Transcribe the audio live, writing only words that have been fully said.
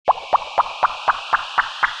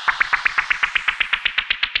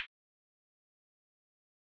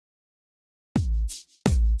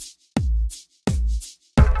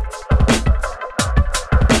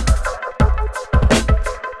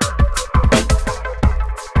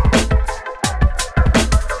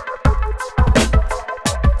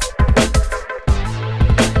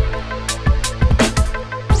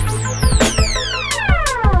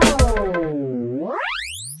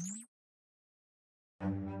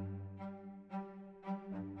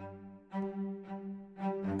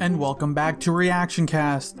and welcome back to Reaction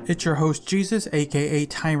Cast. It's your host Jesus, aka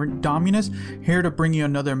Tyrant Dominus, here to bring you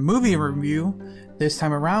another movie review. This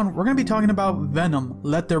time around, we're going to be talking about Venom,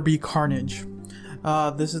 Let There Be Carnage.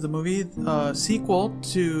 This is the movie sequel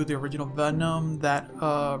to the original Venom that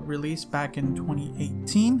released back in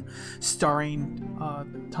 2018, starring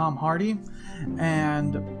Tom Hardy,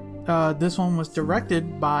 and this one was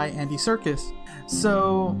directed by Andy Serkis.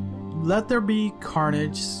 So, Let There Be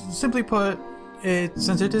Carnage, simply put,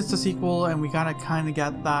 since it is the sequel and we kind of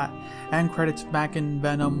got that end credits back in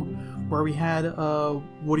Venom, where we had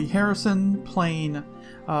Woody Harrelson playing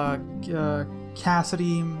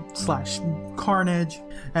Cassidy / Carnage,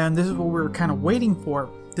 and this is what we were kind of waiting for,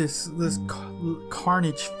 this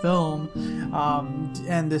Carnage film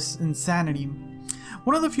and this insanity.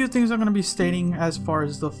 One of the few things I'm going to be stating as far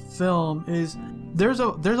as the film is there's a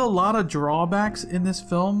lot of drawbacks in this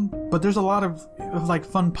film, but there's a lot of like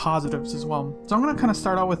fun positives as well. So I'm going to kind of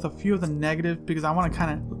start out with a few of the negatives because I want to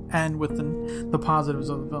kind of end with the positives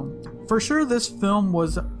of the film. For sure, this film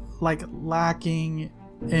was like lacking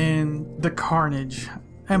in the carnage.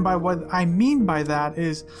 And by what I mean by that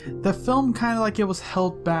is the film kind of like it was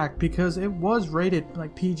held back because it was rated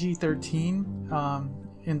like PG-13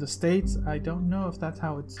 in the States. I don't know if that's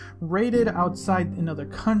how it's rated outside in other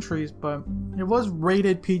countries, but it was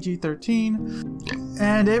rated PG-13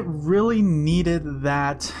 and it really needed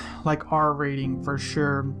that like R rating for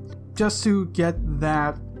sure, just to get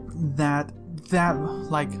that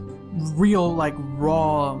like real like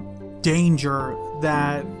raw danger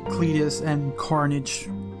that Cletus and Carnage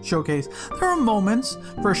showcase. There are moments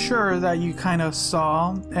for sure that you kind of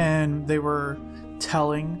saw and they were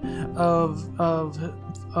telling of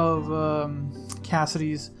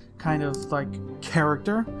Cassidy's kind of like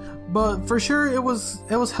character, but for sure it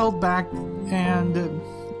was held back and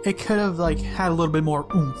it could have like had a little bit more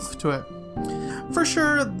oomph to it. For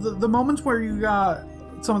sure, the moments where you got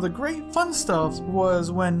some of the great fun stuff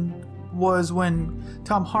was when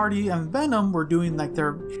Tom Hardy and Venom were doing like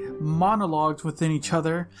their monologues within each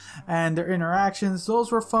other and their interactions.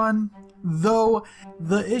 Those were fun. Though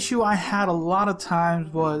the issue I had a lot of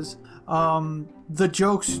times was the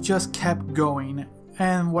jokes just kept going.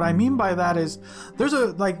 And what I mean by that is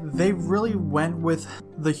they really went with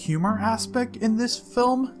the humor aspect in this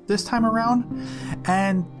film this time around,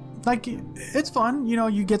 and like it's fun, you know,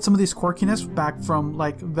 you get some of these quirkiness back from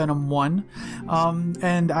like Venom 1,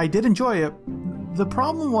 and I did enjoy it. The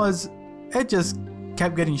problem was it just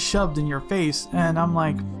kept getting shoved in your face, and I'm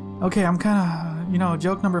like, okay, I'm kind of, you know,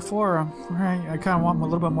 joke number 4, right? I kind of want a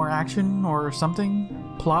little bit more action or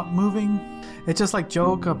something, plot moving. It's just like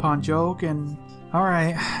joke upon joke, and all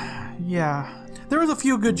right, yeah. There was a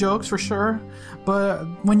few good jokes for sure, but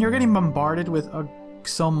when you're getting bombarded with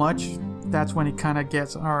so much, that's when it kind of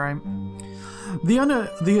gets all right. The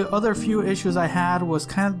other few issues I had was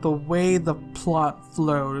kind of the way the plot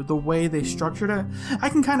flowed, the way they structured it. I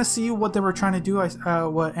can kind of see what they were trying to do,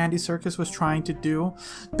 what Andy Serkis was trying to do,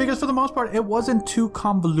 because for the most part it wasn't too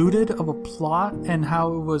convoluted of a plot and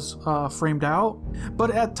how it was framed out,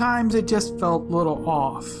 but at times it just felt a little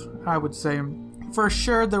off, I would say. For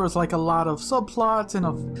sure, there was like a lot of subplots and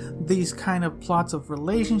of these kind of plots of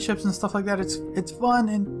relationships and stuff like that. It's fun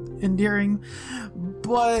and endearing,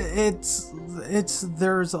 but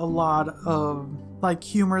there's a lot of like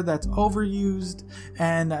humor that's overused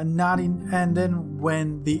and and then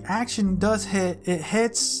when the action does hit, it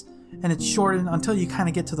hits and it's shortened until you kind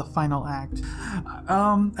of get to the final act.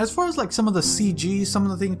 As far as like some of the CG, some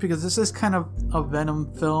of the things, because this is kind of a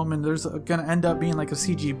Venom film and there's gonna end up being like a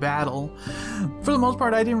CG battle. For the most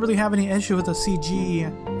part, I didn't really have any issue with the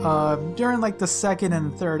CG during like the second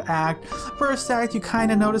and third act. First act, you kind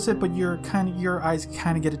of notice it, but your eyes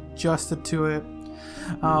kind of get adjusted to it,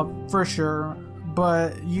 for sure.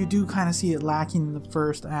 But you do kind of see it lacking in the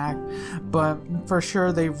first act. But for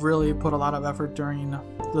sure, they really put a lot of effort during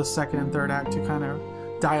the second and third act to kind of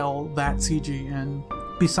dial that CG in.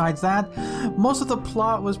 Besides that, most of the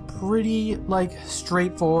plot was pretty like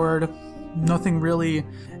straightforward. Nothing really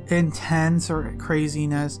intense or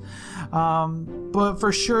craziness. But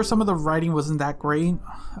for sure, some of the writing wasn't that great.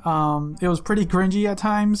 It was pretty cringy at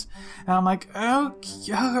times. And I'm like,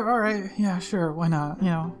 okay, all right, yeah, sure, why not? You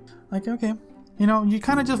know, like, okay. You know, you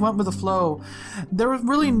kind of just went with the flow. There was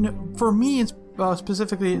really, for me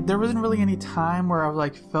specifically, there wasn't really any time where I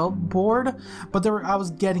like felt bored, but I was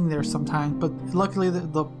getting there sometimes. But luckily,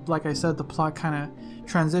 like I said, the plot kind of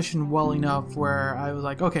transitioned well enough where I was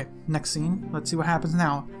like, okay, next scene, let's see what happens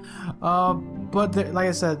now. But like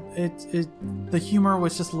I said, the humor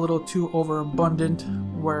was just a little too overabundant,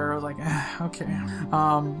 where I was like, okay.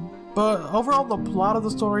 But overall, the plot of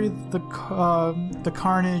the story, the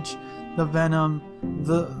Carnage, the Venom,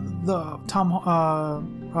 the Tom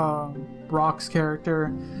Rock's character,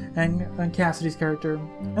 and Cassidy's character,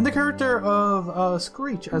 and the character of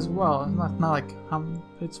Screech as well. Not like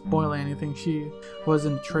it's spoiling anything. She was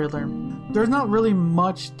in the trailer. There's not really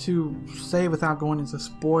much to say without going into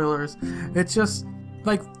spoilers. It's just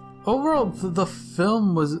like overall the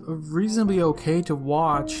film was reasonably okay to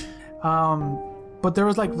watch. But there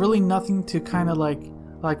was like really nothing to kind of like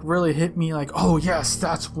really hit me like, oh yes,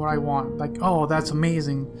 that's what I want, like, oh that's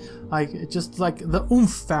amazing, like it just like the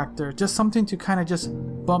oomph factor, just something to kind of just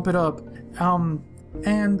bump it up.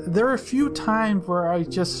 And there are a few times where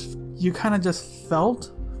you kind of just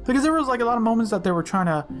felt, because there was like a lot of moments that they were trying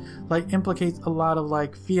to like implicate a lot of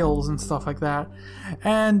like feels and stuff like that,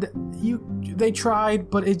 and they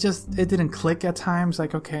tried, but it didn't click at times.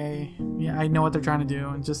 Like, okay, yeah, I know what they're trying to do,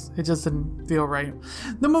 and it just didn't feel right.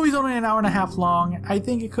 The movie's only an hour and a half long. I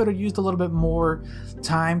think it could have used a little bit more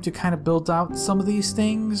time to kind of build out some of these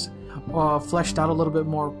things, fleshed out a little bit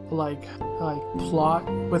more like plot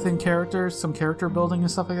within characters, some character building and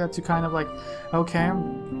stuff like that, to kind of like, okay,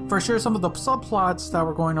 for sure some of the subplots that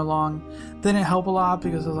were going along didn't help a lot,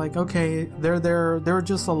 because it's like, okay, there were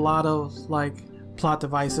just a lot of like plot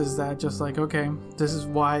devices that just like, okay, this is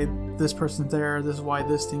why this person's there, this is why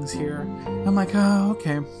this thing's here. I'm like, oh,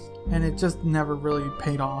 okay. And it just never really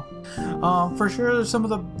paid off. For sure, some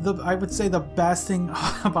of the I would say the best thing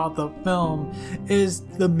about the film is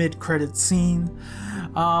the mid-credit scene.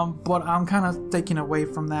 But I'm kind of taking away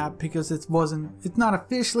from that because it's not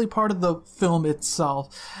officially part of the film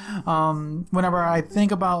itself. Whenever I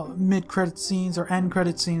think about mid-credit scenes or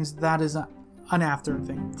end-credit scenes, that is an after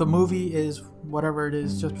thing. The movie is whatever it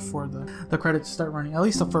is just before the credits start running, at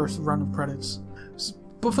least the first run of credits.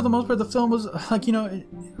 But for the most part, the film was like,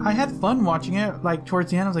 I had fun watching it. Like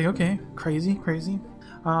towards the end, I was like, okay, crazy,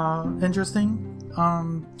 interesting.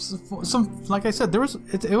 Some like I said,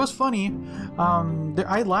 it was funny.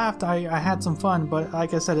 I laughed. I had some fun, but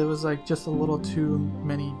like I said, it was like just a little too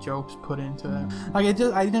many jokes put into it. Like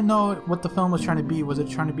I didn't know what the film was trying to be. Was it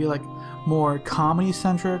trying to be like more comedy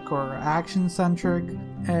centric or action centric,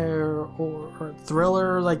 or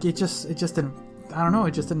thriller? Like it just didn't. I don't know,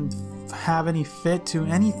 it just didn't have any fit to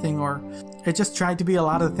anything, or it just tried to be a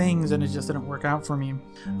lot of things and it just didn't work out for me.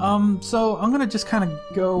 So I'm gonna just kind of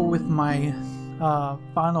go with my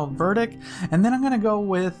final verdict, and then I'm gonna go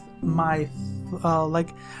with my we're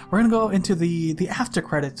gonna go into the after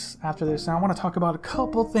credits after this, and I want to talk about a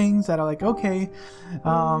couple things that are like, okay,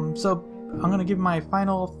 so I'm gonna give my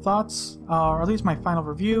final thoughts, or at least my final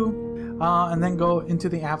review, and then go into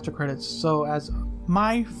the after credits. So as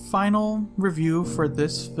my final review for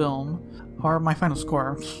this film, or my final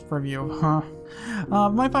score review,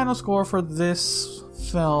 my final score for this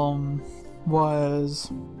film was,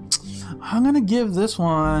 I want to give this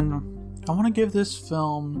film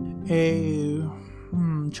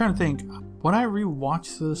I'm trying to think. When I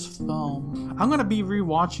rewatch this film, I'm going to be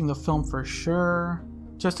rewatching the film for sure,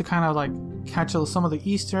 just to kind of like catch some of the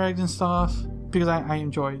Easter eggs and stuff, because I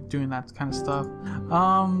enjoy doing that kind of stuff.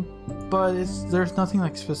 But there's nothing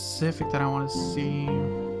like specific that I want to see.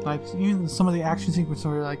 Like even some of the action sequences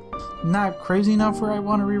are like not crazy enough where I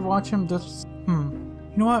want to rewatch them. Just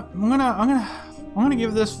you know what? I'm gonna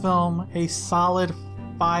give this film a solid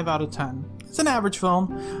 5 out of 10. It's an average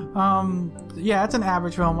film. Yeah, it's an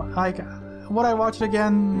average film. Like, would I watch it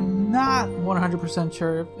again? Not 100%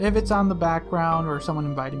 sure. If it's on the background or someone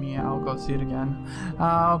invited me, I'll go see it again.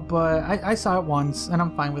 But I saw it once, and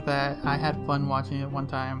I'm fine with that. I had fun watching it one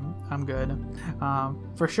time. I'm good.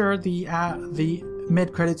 For sure, the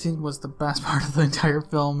mid-credit scene was the best part of the entire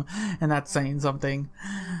film, and that's saying something.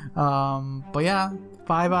 But yeah,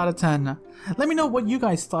 5 out of 10. Let me know what you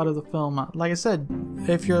guys thought of the film. Like I said,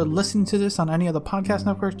 if you're listening to this on any of the podcast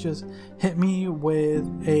networks, just hit me with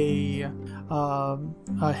a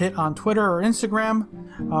hit on Twitter or Instagram,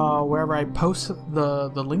 wherever I post the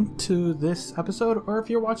link to this episode. Or if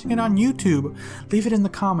you're watching it on YouTube, leave it in the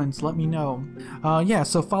comments. Let me know. Yeah,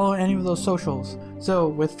 so follow any of those socials. So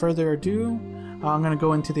with further ado, I'm going to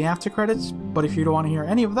go into the after credits. But if you don't want to hear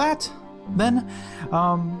any of that, then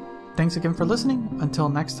thanks again for listening. Until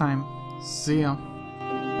next time, see ya.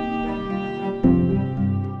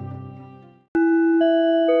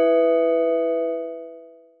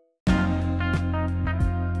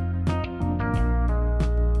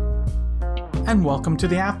 And welcome to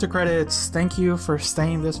the after credits. Thank you for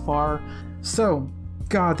staying this far. So,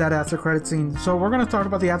 God, that after credit scene. So we're going to talk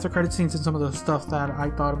about the after credit scenes and some of the stuff that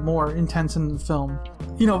I thought more intense in the film.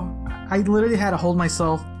 You know, I literally had to hold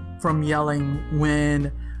myself from yelling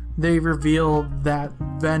when they revealed that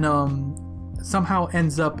Venom somehow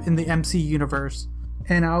ends up in the MC universe.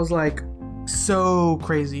 And I was like, so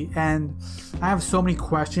crazy. And I have so many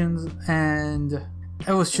questions, and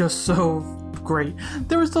it was just so great.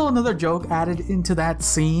 There was still another joke added into that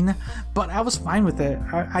scene, but I was fine with it.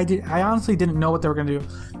 I honestly didn't know what they were gonna do,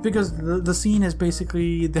 because the scene is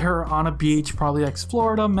basically they're on a beach, probably like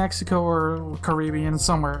Florida, Mexico, or Caribbean,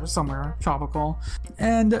 somewhere tropical,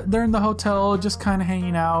 and they're in the hotel just kind of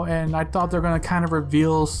hanging out. And I thought they're gonna kind of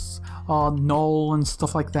reveal Null and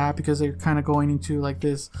stuff like that, because they're kind of going into like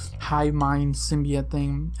this hive mind symbiote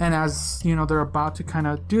thing. And as you know, they're about to kind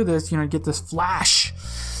of do this, get this flash,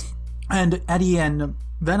 and Eddie and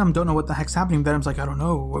Venom don't know what the heck's happening. Venom's like, I don't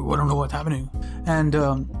know what's happening. And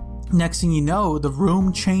next thing you know, the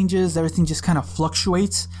room changes, everything just kind of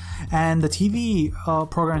fluctuates, and the TV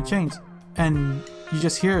program changes, and you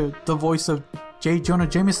just hear the voice of J. Jonah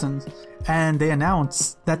Jameson, and they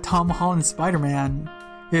announce that Tom Holland's Spider-Man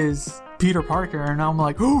is Peter Parker. And I'm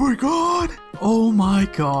like, oh my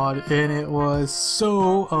god. And it was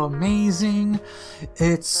so amazing.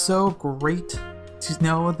 It's so great to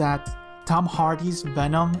know that Tom Hardy's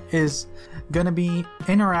Venom is gonna be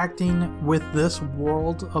interacting with this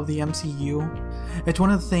world of the MCU. It's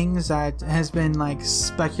one of the things that has been like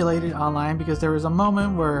speculated online, because there was a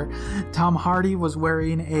moment where Tom Hardy was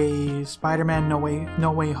wearing a Spider-Man No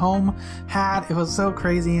Way Home hat. It was so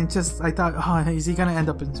crazy, and just I thought, oh, is he gonna end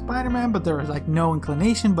up in Spider-Man? But there was like no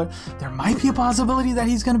inclination, but there might be a possibility that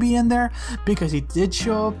he's gonna be in there, because he did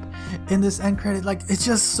show up in this end credit. Like, it's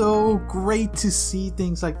just so great to see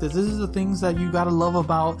things like this. This is the things that you gotta love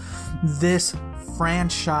about this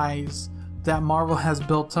franchise that Marvel has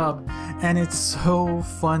built up, and it's so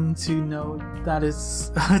fun to know that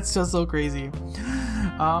it's just so crazy.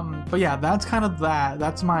 But yeah,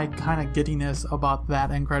 that's my kind of giddiness about that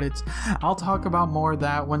end credits. I'll talk about more of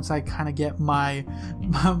that once I kind of get my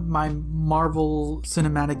Marvel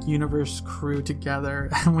Cinematic Universe crew together,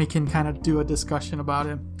 and we can kind of do a discussion about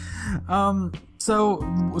it. So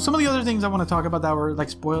some of the other things I want to talk about that were like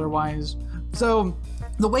spoiler wise. So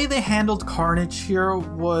the way they handled Carnage here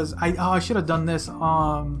was, I should have done this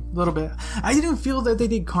a little bit. I didn't feel that they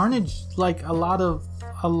did Carnage like a lot of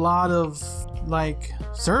like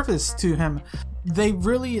service to him. They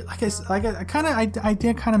really, I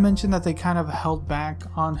did kind of mention that they kind of held back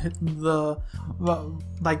on the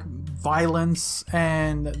like violence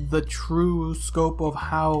and the true scope of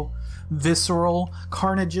how visceral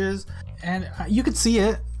Carnage is, and you could see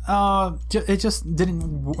it. It just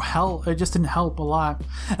didn't help. It just didn't help a lot.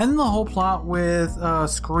 And then the whole plot with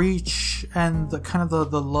Screech and the kind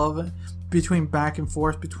of the love between back and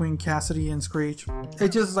forth between Cassidy and Screech.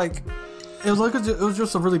 It was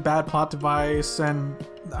just a really bad plot device, and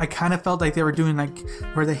I kind of felt like they were doing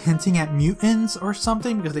were they hinting at mutants or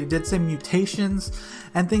something, because they did say mutations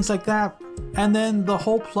and things like that. And then the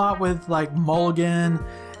whole plot with like Mulligan,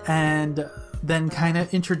 and then kind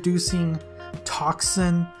of introducing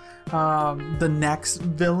Toxin, the next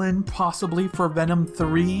villain possibly for Venom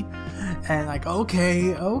 3, and like,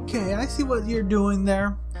 okay, I see what you're doing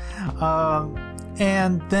there.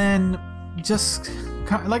 And then just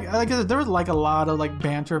like I said, there was like a lot of like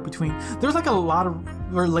banter between, there's like a lot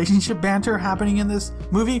of relationship banter happening in this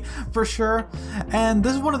movie for sure. And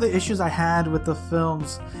this is one of the issues I had with the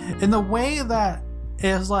films, in the way that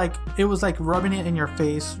it was like rubbing it in your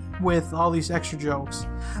face with all these extra jokes.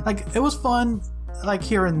 Like, it was fun like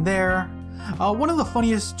here and there. One of the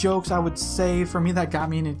funniest jokes I would say for me that got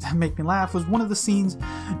me and to make me laugh was one of the scenes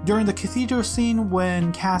during the cathedral scene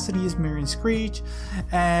when Cassidy is marrying Screech,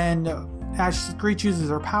 and as Screech uses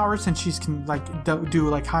her powers, and she can like do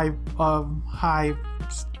like high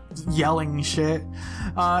yelling shit,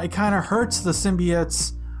 it kind of hurts the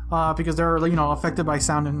symbiotes because they're affected by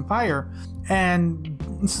sound and fire, and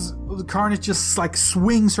Carnage just like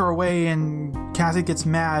swings her away, and Cassidy gets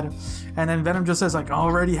mad, and then Venom just says like,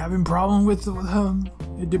 already having problem with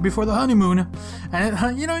before the honeymoon, and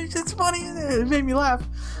it's funny. It made me laugh.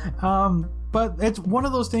 But it's one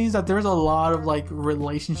of those things that there's a lot of like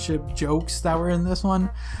relationship jokes that were in this one,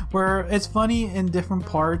 where it's funny in different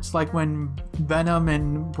parts, like when Venom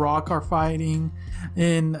and Brock are fighting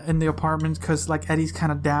in the apartment, because like Eddie's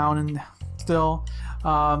kind of down and still.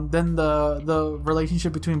 Then the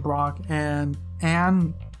relationship between Brock and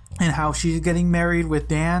Anne, and how she's getting married with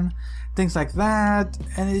Dan, things like that.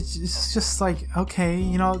 And it's just like, okay,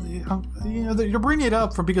 you're bringing it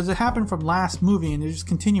up because it happened from last movie, and they're just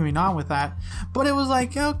continuing on with that. But it was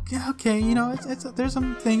like, okay, there's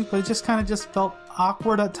some things, but it just kind of just felt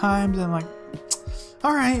awkward at times, and like,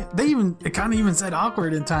 all right. It kind of even said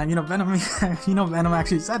awkward in time. Venom, Venom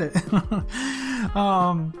actually said it.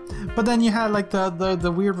 But then you had like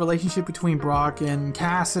the weird relationship between Brock and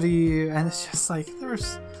Cassidy, and it's just like there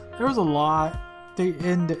was a lot.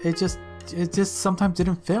 And it just sometimes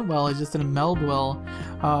didn't fit well. It just didn't meld well.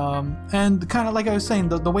 And kind of like I was saying,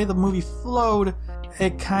 the way the movie flowed,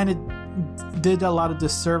 it kind of did a lot of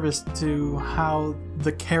disservice to how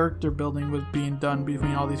the character building was being done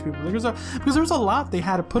between all these people. Because there was a lot they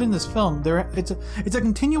had to put in this film. It's a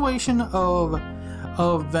continuation of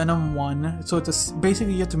Venom 1, so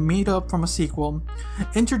basically you have to meet up from a sequel,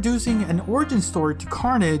 introducing an origin story to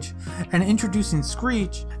Carnage, and introducing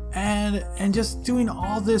Screech, and just doing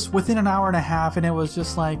all this within an hour and a half, and it was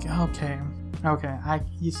just like, okay,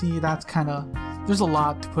 you see, that's kind of, there's a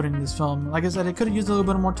lot to put in this film. Like I said, it could have used a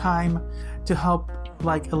little bit more time to help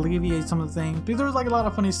like alleviate some of the things, because there's like a lot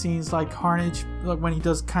of funny scenes, like Carnage, like when he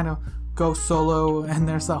does kind of go solo, and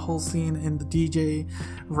there's that whole scene in the DJ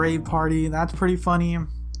rave party. That's pretty funny.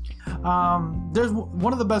 There's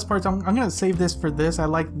one of the best parts. I'm gonna save this for this. I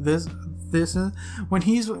like this when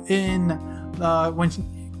he's in when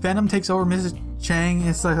Venom takes over Mrs. Chang.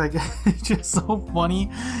 It's like it's just so funny.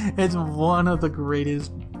 It's one of the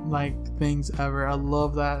greatest like things ever. I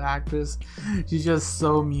love that actress. She's just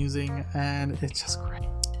so amusing, and it's just great.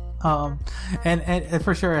 And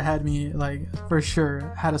for sure it had me like, for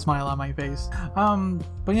sure had a smile on my face.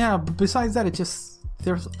 But yeah, besides that, it just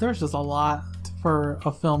there's just a lot for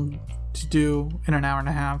a film to do in an hour and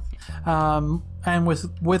a half. And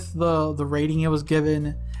with the rating it was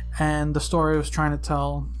given and the story it was trying to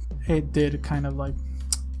tell, it did kind of like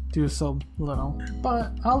do so little.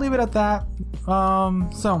 But I'll leave it at that.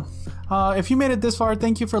 So if you made it this far,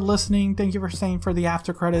 thank you for listening. Thank you for staying for the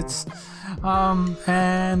after credits.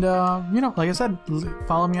 And you know, like I said,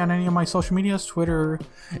 follow me on any of my social medias, Twitter,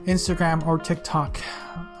 Instagram, or TikTok.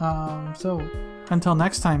 So until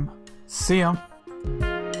next time, see ya.